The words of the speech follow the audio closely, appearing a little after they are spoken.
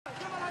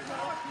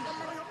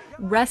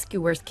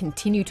Rescuers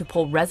continue to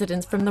pull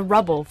residents from the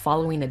rubble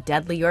following a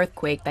deadly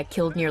earthquake that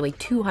killed nearly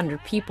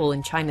 200 people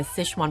in China's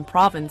Sichuan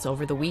province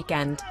over the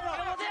weekend.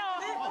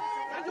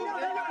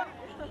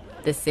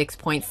 The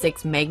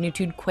 6.6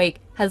 magnitude quake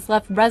has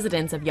left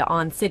residents of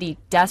Ya'an City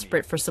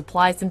desperate for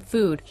supplies and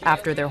food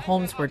after their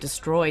homes were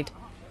destroyed.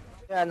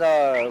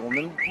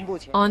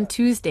 On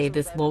Tuesday,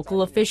 this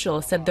local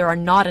official said there are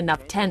not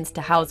enough tents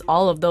to house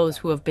all of those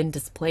who have been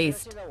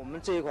displaced.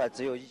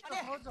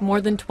 More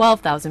than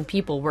 12,000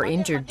 people were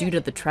injured due to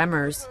the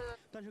tremors.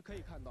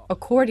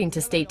 According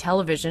to state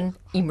television,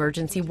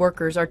 emergency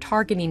workers are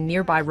targeting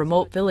nearby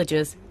remote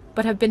villages,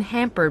 but have been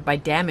hampered by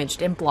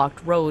damaged and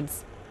blocked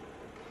roads.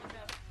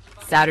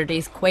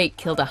 Saturday's quake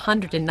killed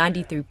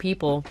 193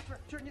 people.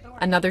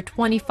 Another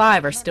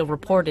 25 are still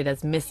reported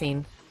as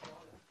missing.